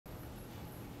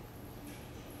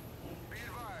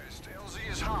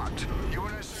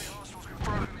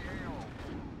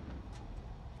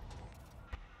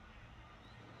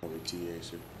CT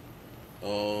answer.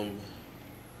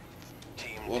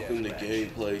 Welcome to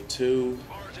gameplay 2.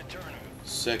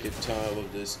 Second time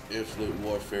of this Infinite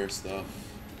Warfare stuff.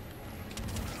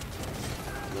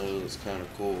 That was kind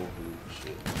of cool. Ooh,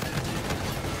 shit.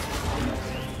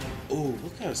 Oh,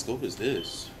 what kind of scope is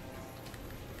this?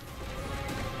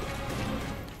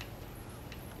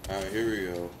 Alright, here we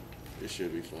go. This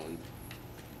should be fun.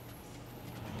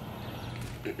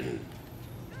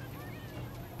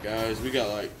 Guys, we got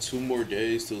like 2 more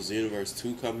days till Xenoverse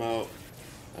 2 come out.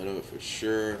 I know it for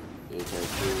sure. Those are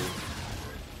cool.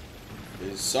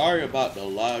 And sorry about the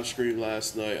live stream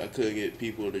last night. I couldn't get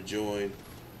people to join.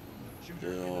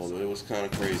 It was kind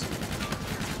of crazy.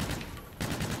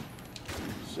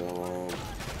 So,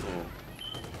 yeah.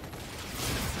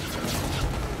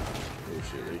 Oh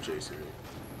shit, they chasing me.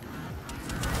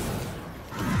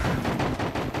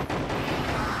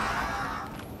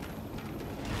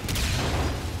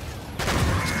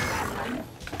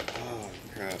 Oh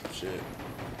crap, shit.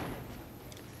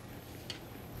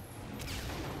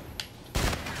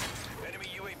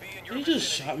 They just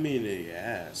shot me in the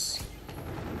ass.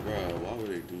 Bro, why would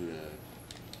they do that?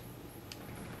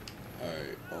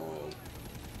 Alright,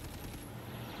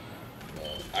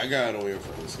 I got it on here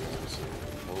for this one, so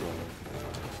hold on.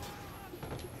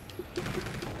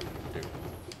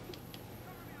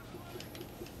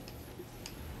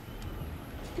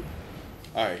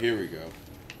 Alright, here we go.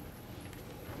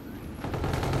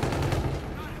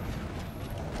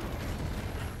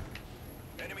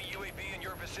 Enemy UAV in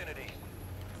your vicinity.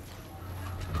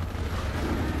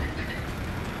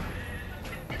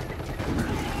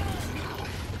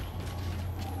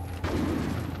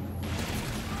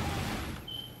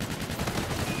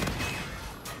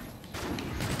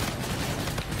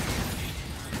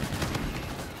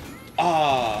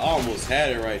 Ah, I almost had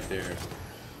it right there.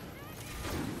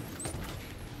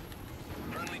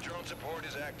 Friendly drone support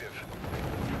is active.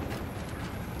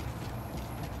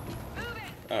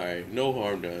 Alright, no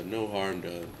harm done, no harm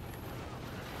done.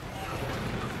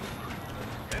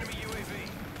 Enemy UAV.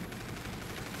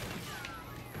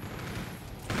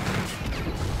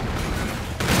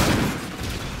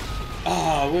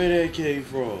 Ah, where that came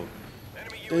from?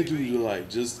 Enemy That UAV. dude like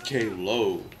just came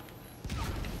low.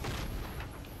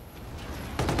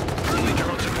 Friendly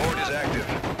drone support is active.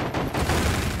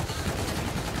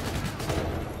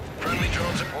 Friendly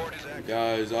drone support is active.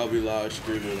 Guys, I'll be live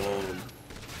streaming on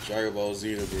Dragon Ball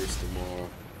Xenoverse tomorrow.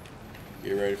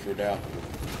 Get ready for that one.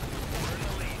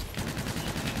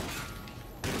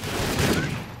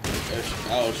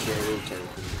 I'll show you turn,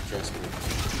 trust me.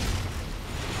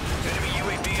 Enemy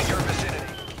UAV in your vicinity.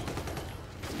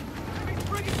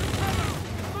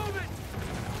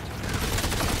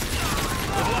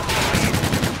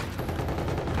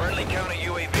 Friendly counter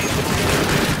UAV.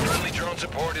 Friendly drone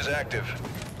support is active.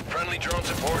 Friendly drone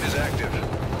support is active.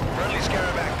 Friendly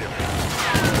scarab active.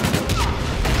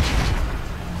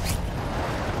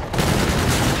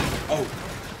 Oh,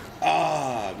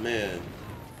 ah, man.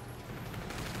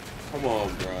 Come on,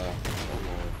 bruh. Come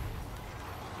on.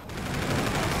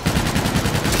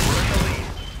 We're in the lead.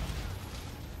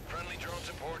 Friendly drone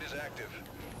support is active.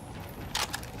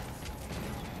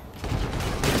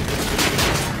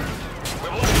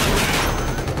 We've lost the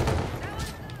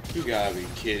lead. You gotta be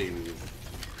kidding me.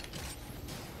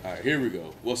 Alright, here we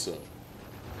go. What's up?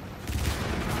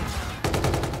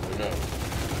 Oh no.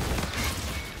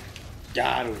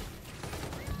 Got him.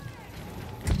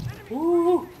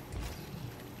 Woo!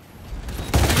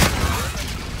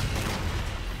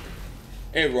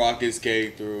 And rockets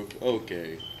came through.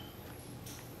 Okay.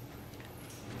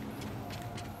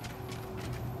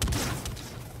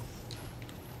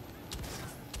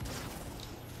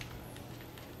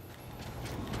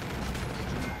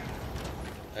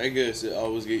 I guess it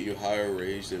always get you higher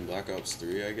range than Black Ops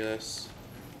 3, I guess.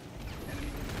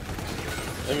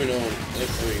 Let me know.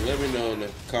 Let me know in the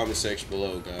comment section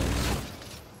below, guys.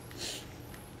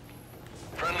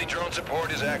 Friendly drone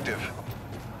support is active.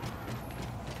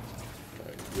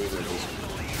 Alright, we'll go this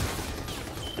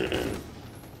way.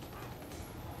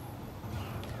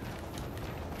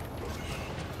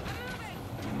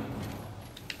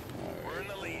 We're in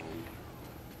the lead.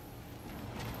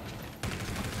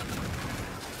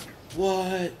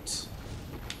 What?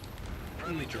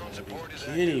 Friendly drone support is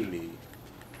active. Kidding me?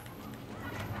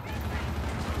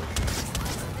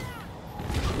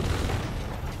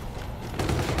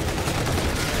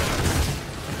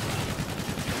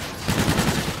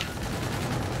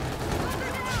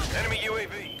 Enemy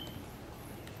UAV.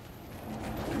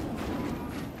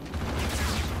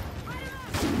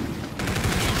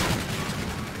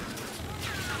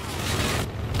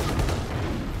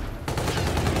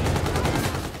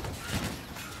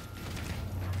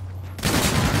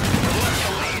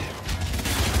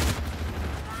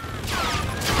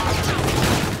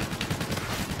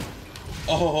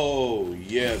 Oh,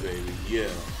 yeah, baby, yeah.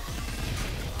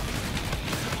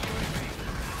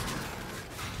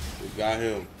 We got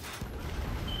him.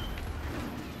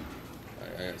 I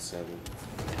got 7.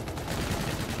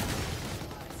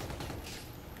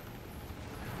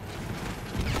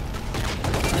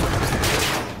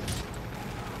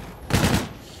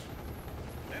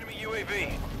 Enemy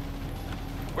UAV.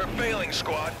 We're failing,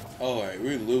 squad. Alright,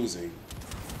 we're losing.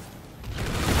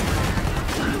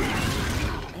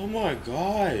 Oh my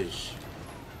gosh.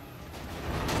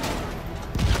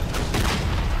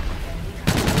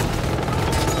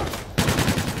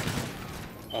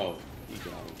 Oh, he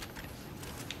got him.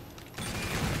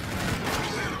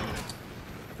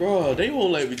 Bro, they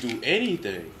won't let me do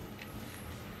anything.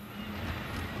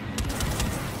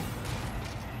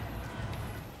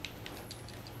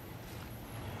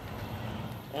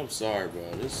 I'm sorry,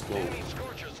 bro. This is cool. Enemy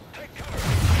Scorchers, take cover.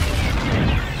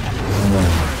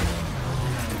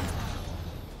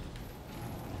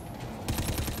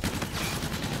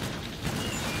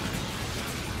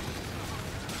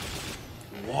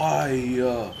 Why?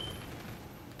 Oh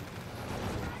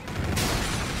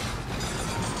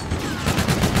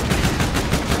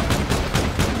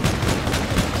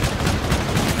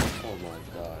my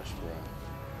gosh, bro.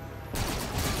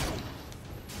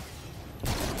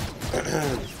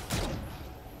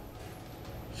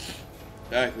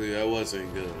 Actually, that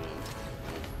wasn't good enough.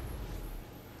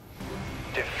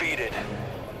 Defeated.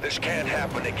 This can't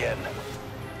happen again.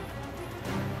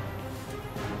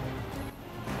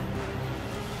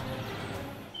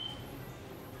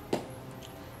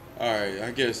 Alright,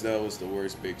 I guess that was the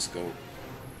worst big scope.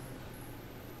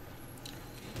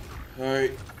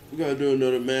 Alright, we gotta do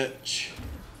another match.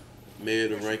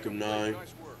 Mid and rank of 9.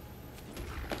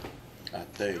 I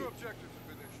think.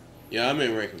 Yeah, I'm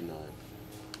in rank of 9.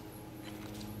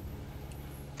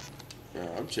 Bro,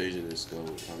 I'm changing this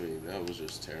scope. I mean, that was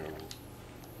just terrible.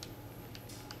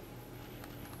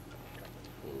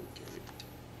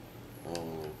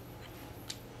 Okay.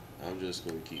 I'm just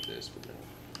gonna keep this for now.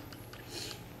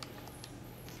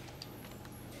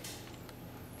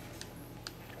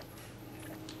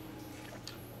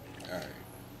 Alright.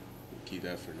 Keep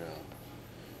that for now.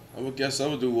 I'm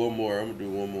gonna do one more. I'm gonna do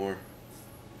one more.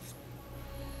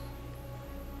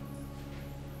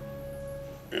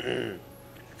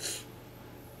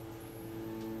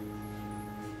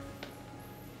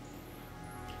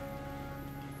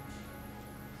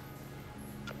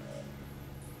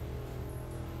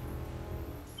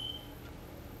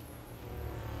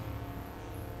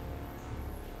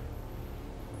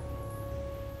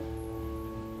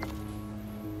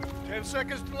 10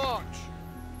 seconds to launch.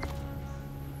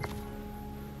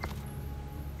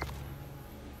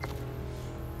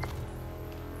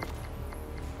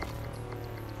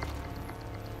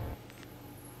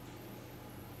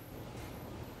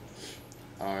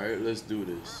 Alright, let's do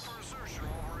this.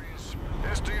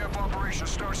 SDF operation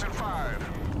starts in 5.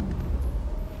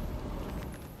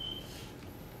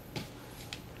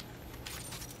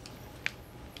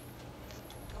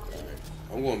 Alright.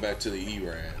 I'm going back to the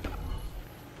ERAD.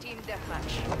 Team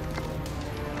deathmatch.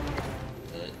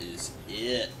 That is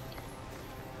it.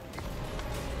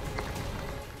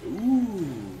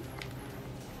 Ooh.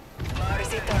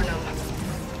 Mars Eternal.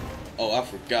 Oh, I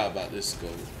forgot about this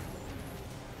scope.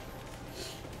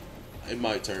 It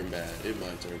might turn bad. It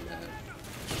might turn bad.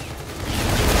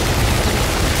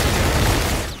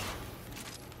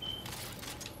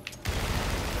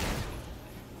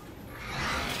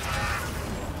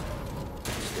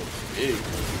 Big.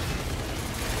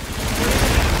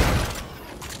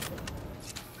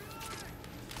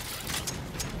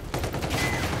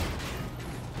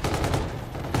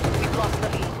 We've lost the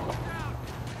lead.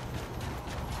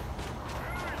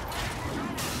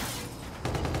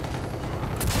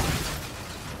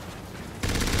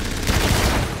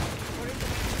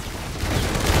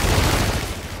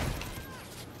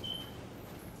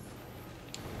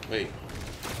 Wait.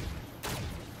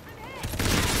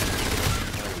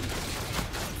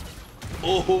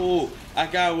 Oh, I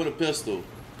got it with a pistol.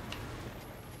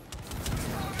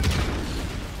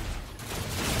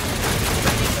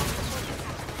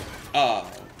 Ah,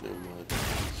 never mind.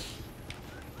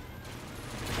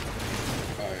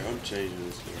 Alright, I'm changing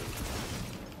this game.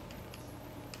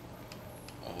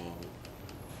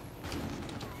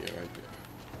 Yeah, right there.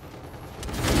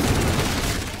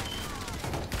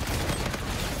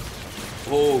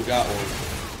 Oh, got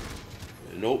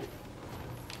one. Nope.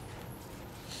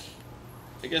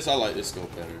 I guess I like this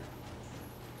scope better.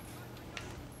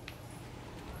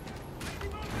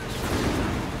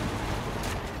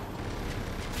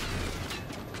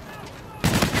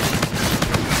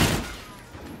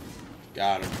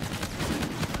 Got him.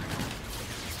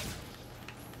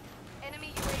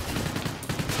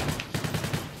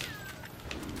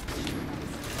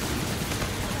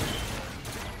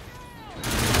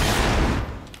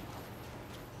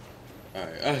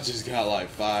 Alright, I just got like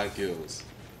 5 kills.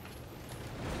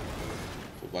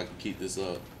 Hope I can keep this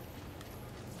up.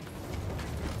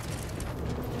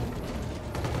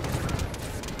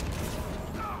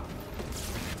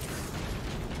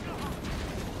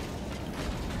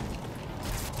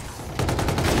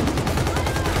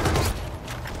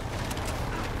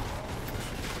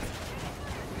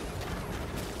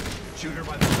 Shooter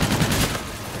by the...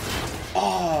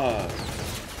 Ah!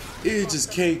 It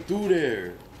just came through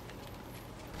there.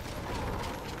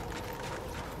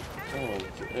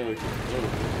 Okay.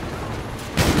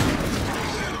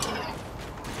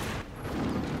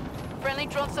 Friendly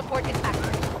drone support is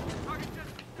active.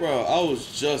 Bro, I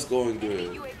was just going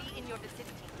good. UAV in your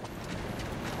vicinity.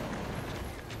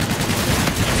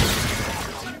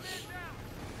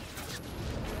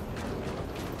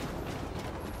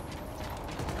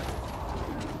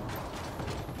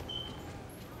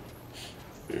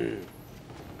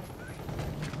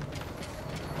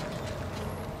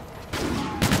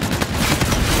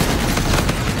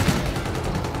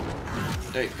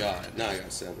 Thank God. Now I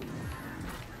got 7.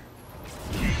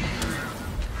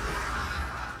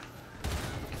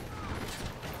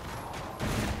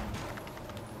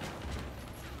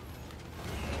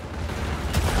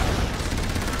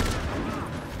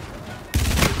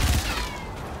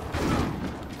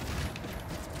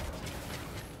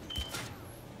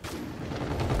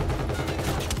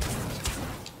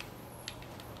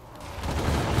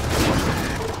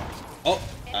 Oh,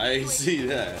 I ain't see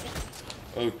that.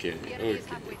 Okay, The enemy is okay.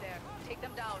 halfway there. Take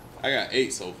them down. I got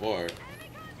 8 so far.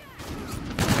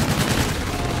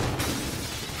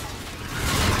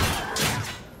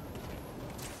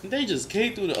 They just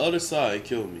came through the other side and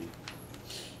killed me.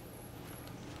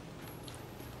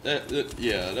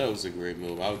 Yeah, that was a great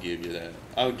move. I'll give you that.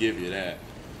 I'll give you that.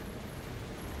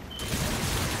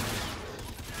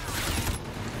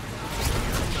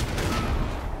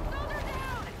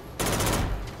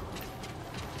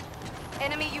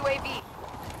 Enemy UAV.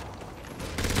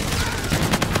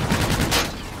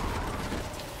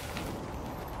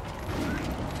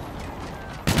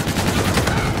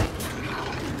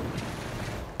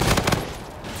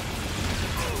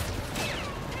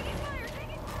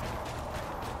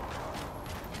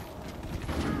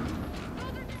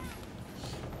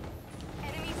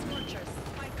 Enemy scorchers.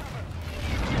 Find cover.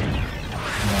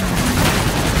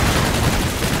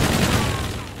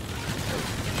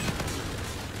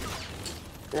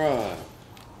 Bruh.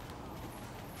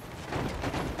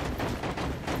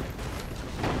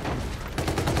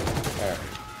 Alright.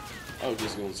 I was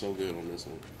just going so good on this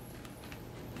one.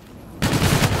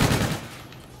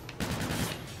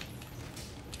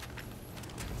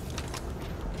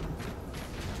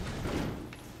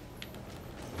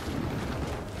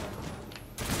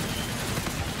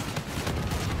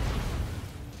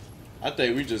 I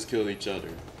think we just killed each other.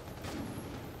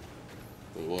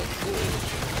 But what?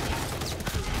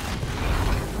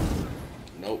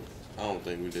 Nope. I don't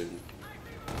think we didn't.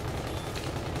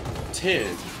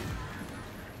 10.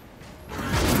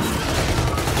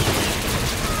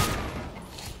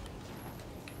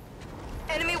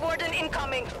 Enemy warden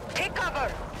incoming. Take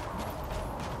cover.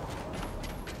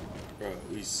 Bro,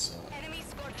 we suck. Enemy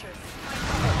scorchers. Find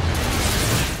cover.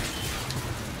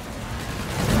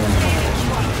 Damage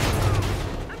one.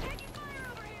 I'm taking fire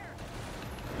over here.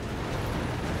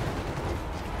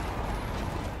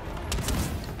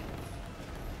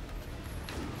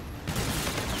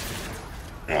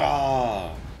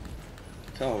 Ah,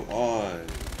 come on.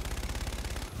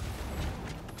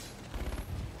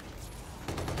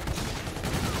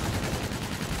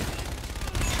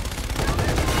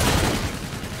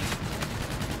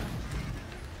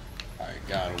 Alright,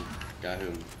 got him. Got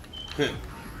him.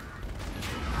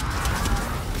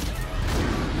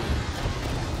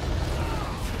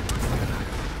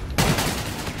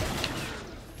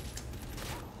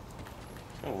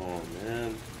 Come on,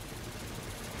 man.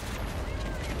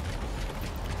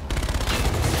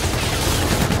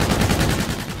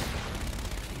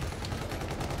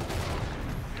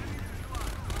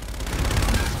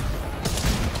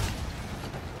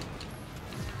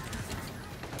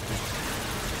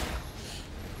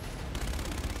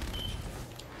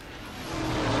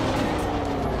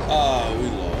 Ah, we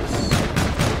lost.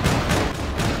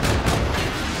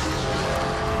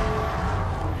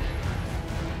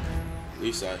 At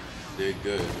least I did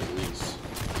good, at least.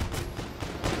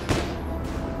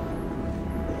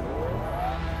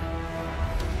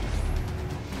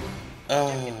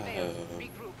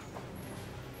 Regroup.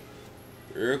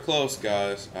 Real close,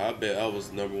 guys. I bet I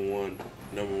was number one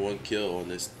kill on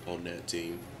that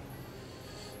team.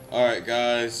 All right,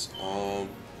 guys. I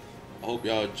hope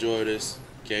y'all enjoy this.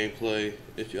 gameplay.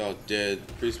 If y'all did,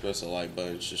 please press the like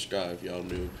button, subscribe if y'all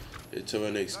new. Until my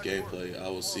next gameplay, I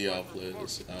will see y'all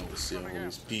players. I will see y'all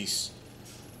homies. Peace.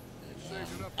 And,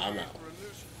 I'm out. For a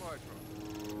new supply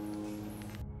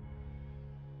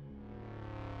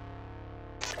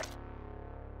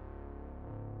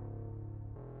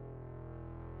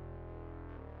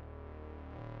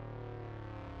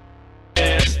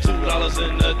 $2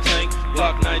 in the tank,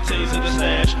 Glock 19s in the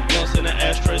stash, blunts in the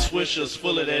ashtray, swishers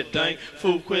full of that dank.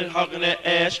 Food quit hawking that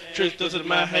ash, tricks does it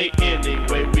my hate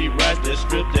anyway. We ride that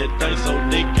strip, that thing so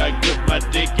thick, I grip my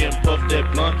dick and puff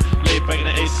that blunt. Lay back in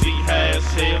the AC, high as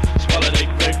hell, swallow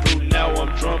that grapefruit.